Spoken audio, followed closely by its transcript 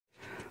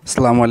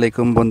আসসালামু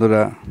আলাইকুম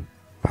বন্ধুরা,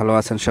 ভালো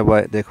আছেন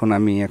সবাই। দেখুন,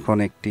 আমি এখন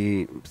একটি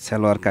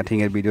সালোয়ার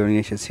কাটিংয়ের ভিডিও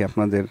নিয়ে এসেছি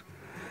আপনাদের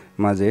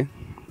মাঝে।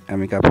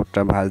 আমি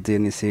কাপড়টা ভাঁজ দিয়ে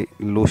নিছি,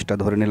 লুজটা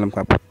ধরে নিলাম,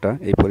 কাপড়টা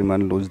এই পরিমাণ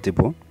লুজ দেব।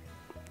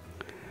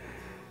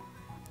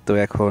 তো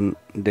এখন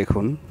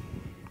দেখুন,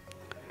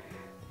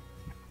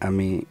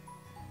 আমি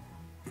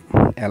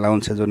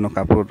অ্যালাউন্সের জন্য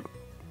কাপড়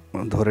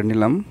ধরে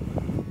নিলাম।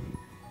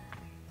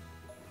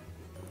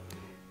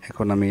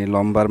 এখন আমি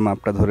লম্বার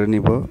মাপটা ধরে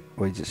নিব।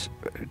 ওই যে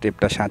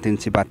টেপটা 7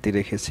 ইঞ্চি বাড়তি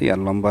রেখেছি, আর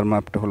লম্বার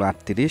মাপটা হলো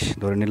 38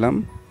 ধরে নিলাম।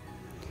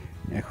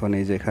 এখন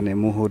এই যে এখানে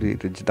মুহুরির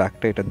যে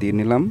দাগটা, এটা দিয়ে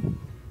নিলাম,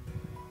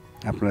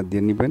 আপনারা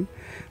দিয়ে নেবেন।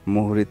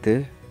 মুহুরিতে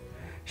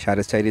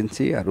 4.5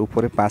 ইঞ্চি আর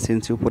উপরে 5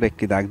 ইঞ্চি উপরে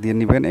একটি দাগ দিয়ে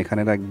নেবেন,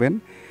 এখানে রাখবেন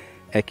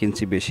 1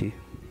 ইঞ্চি বেশি।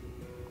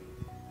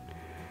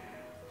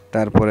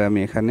 তারপরে আমি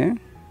এখানে,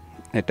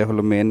 এটা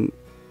হলো মেন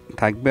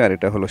থাকবে আর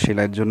এটা হলো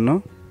সেলাইয়ের জন্য।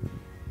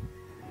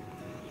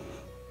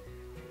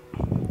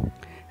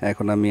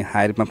 এখন আমি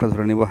হাইয়ের মাপটা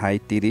ধরে নিব, হাই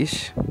 30,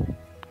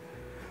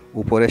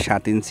 উপরে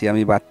 7 ইঞ্চি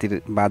আমি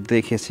বাদ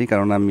রেখেছি,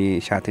 কারণ আমি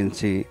 7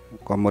 ইঞ্চি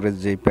কোমরের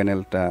যে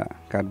প্যানেলটা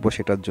কাটবো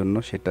সেটার জন্য,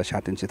 সেটা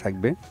 7 ইঞ্চি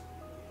থাকবে।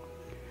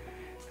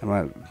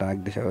 আমার দাগ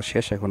দেওয়া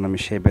শেষ, এখন আমি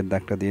শেপের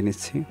দাগটা দিয়ে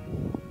নিচ্ছি।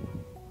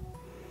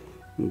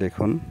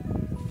 দেখুন,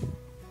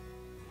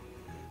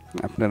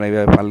 আপনারা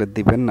এইভাবে পারলে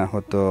দিবেন, না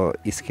হয়তো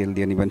স্কেল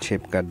দিয়ে নেবেন,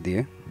 শেপ কাট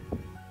দিয়ে।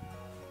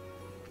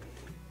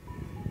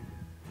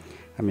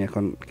 আমি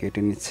এখন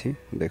কেটে নিচ্ছি।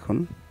 দেখুন,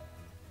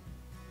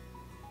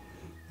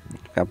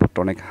 কাপড়টা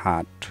অনেক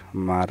হার্ড,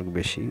 মার্ক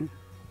বেশি।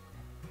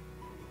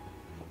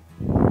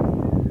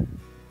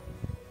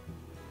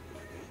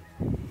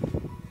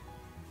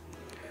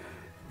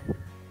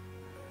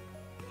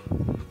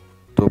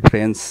 তো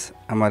ফ্রেন্ডস,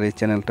 আমার এই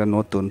চ্যানেলটা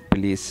নতুন,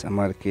 প্লিজ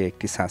আমাকে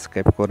একটি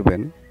সাবস্ক্রাইব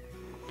করবেন,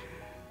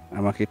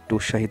 আমাকে একটু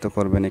উৎসাহিত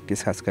করবেন একটি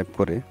সাবস্ক্রাইব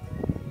করে।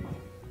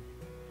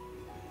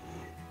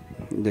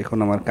 দেখুন,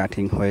 আমার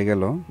কাটিং হয়ে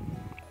গেল।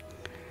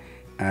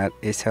 আর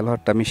এই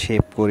সালোয়ারটা আমি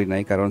শেপ করি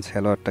নাই, কারণ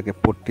সালোয়ারটাকে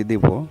পট্টি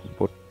দিব।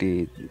 পট্টি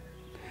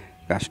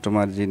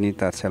কাস্টমার যিনি,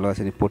 তার সালোয়ার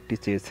যিনি পট্টি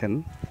চেয়েছেন।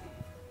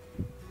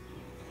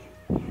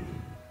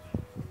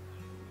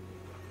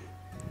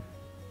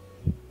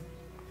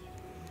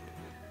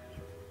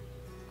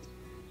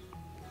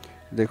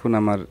 দেখুন,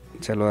 আমার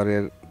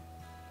সালোয়ারের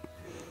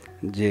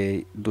যে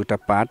দুটা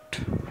পার্ট,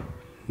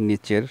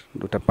 নিচের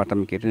দুটা পার্ট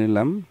আমি কেটে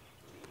নিলাম।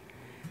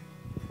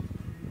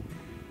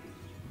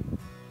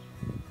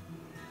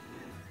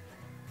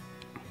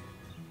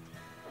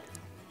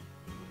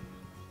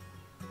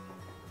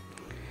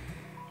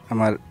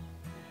 আমার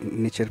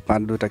নিচের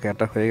পার্ট দুটা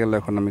কাটা হয়ে গেল।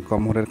 এখন আমি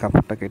কোমরের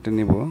কাপড়টা কেটে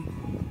নিব।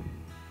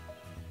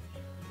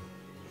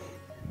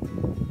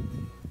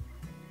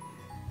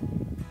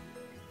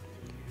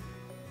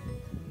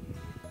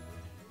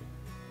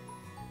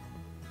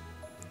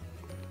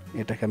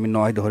 এটাকে আমি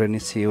 9 ধরে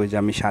নিচ্ছি। ওই যে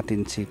আমি 7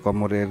 ইঞ্চি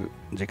কোমরের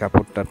যে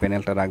কাপড়টার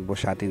প্যানেলটা রাখবো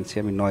 7 ইঞ্চি,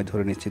 আমি 9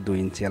 ধরে নিচ্ছি 2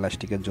 ইঞ্চি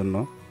এলাস্টিকের জন্য।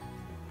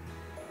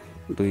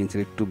 2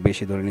 ইঞ্চির একটু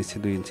বেশি ধরে নিচ্ছি,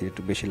 2 ইঞ্চির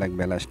একটু বেশি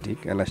লাগবে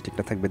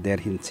এলাস্টিকটা থাকবে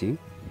 1.5 ইঞ্চি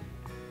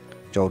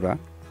চওড়া।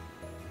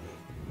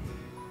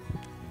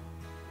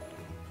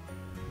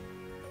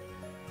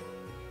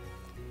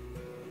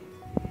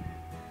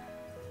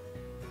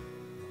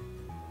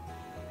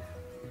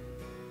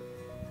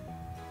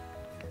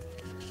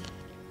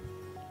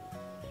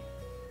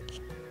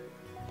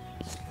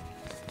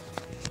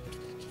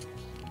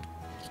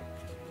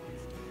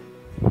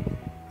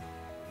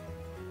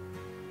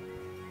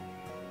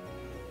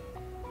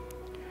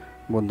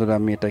 বন্ধুরা,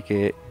 আমি এটাকে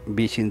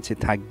 20 ইঞ্চি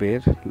থাকবে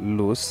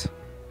লুজ,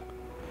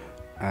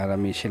 আর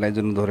আমি সেলাইয়ের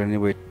জন্য ধরে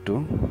নেব একটু।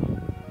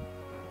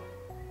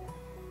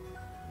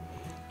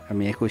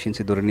 আমি 21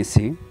 ইঞ্চি ধরে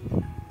নিচ্ছি,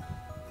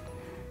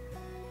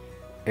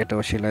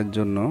 এটাও সেলাইয়ের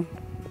জন্য।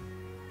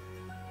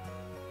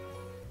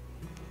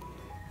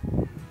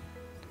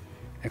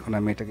 এখন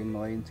আমি এটাকে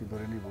 9 ইঞ্চি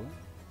ধরে নিব।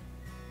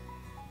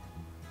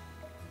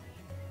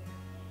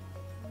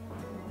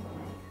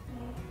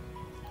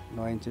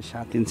 9 ইঞ্চি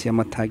 7 ইঞ্চি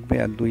আমার থাকবে,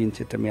 আর 2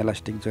 ইঞ্চিতে আমি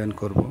এলাস্টিক জয়েন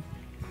করব,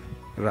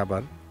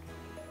 রাবার।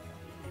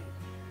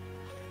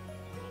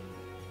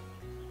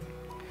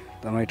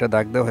 তো আমার এটা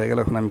দাগ দেওয়া হয়ে গেল।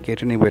 এখন আমি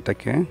কেটে নিব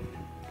এটাকে।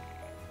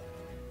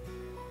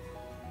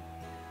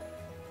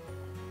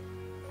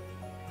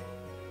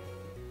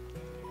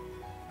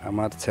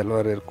 আমার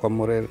সালোয়ারের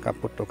কোমরের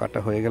কাপড়টা কাটা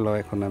হয়ে গেল।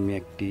 এখন আমি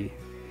একটি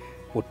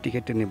পট্টি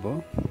কেটে নিব।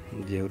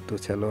 যেহেতু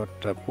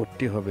সালোয়ারটা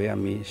পট্টি হবে,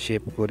 আমি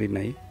শেপ করি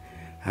নাই,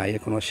 হাই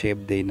এখনো শেপ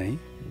দেই নাই।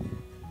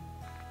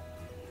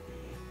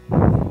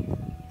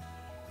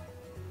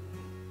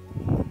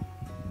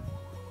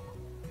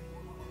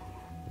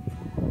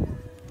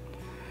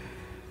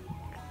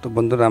 তো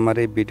বন্ধুরা, আমার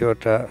এই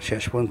ভিডিওটা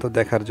শেষ পর্যন্ত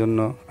দেখার জন্য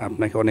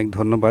আপনাকে অনেক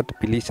ধন্যবাদ।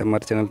 প্লিজ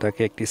আমার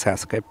চ্যানেলটাকে একটি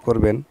সাবস্ক্রাইব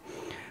করবেন।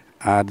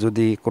 আর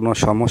যদি কোনো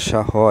সমস্যা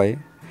হয়,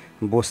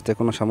 বুঝতে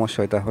কোনো সমস্যা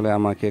হয়, তাহলে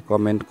আমাকে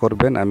কমেন্ট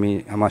করবেন, আমি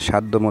আমার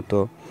সাধ্য মতো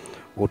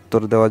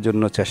উত্তর দেওয়ার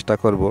জন্য চেষ্টা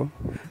করব।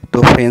 তো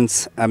ফ্রেন্ডস,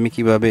 আমি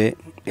কিভাবে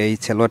এই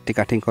সালোয়ারটি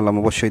কাটিং করলাম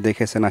অবশ্যই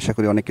দেখেছেন, আশা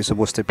করি অনেক কিছু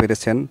বুঝতে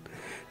পেরেছেন।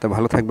 তো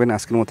ভালো থাকবেন,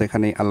 আজকের মতো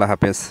এখানেই, আল্লাহ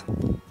হাফেজ।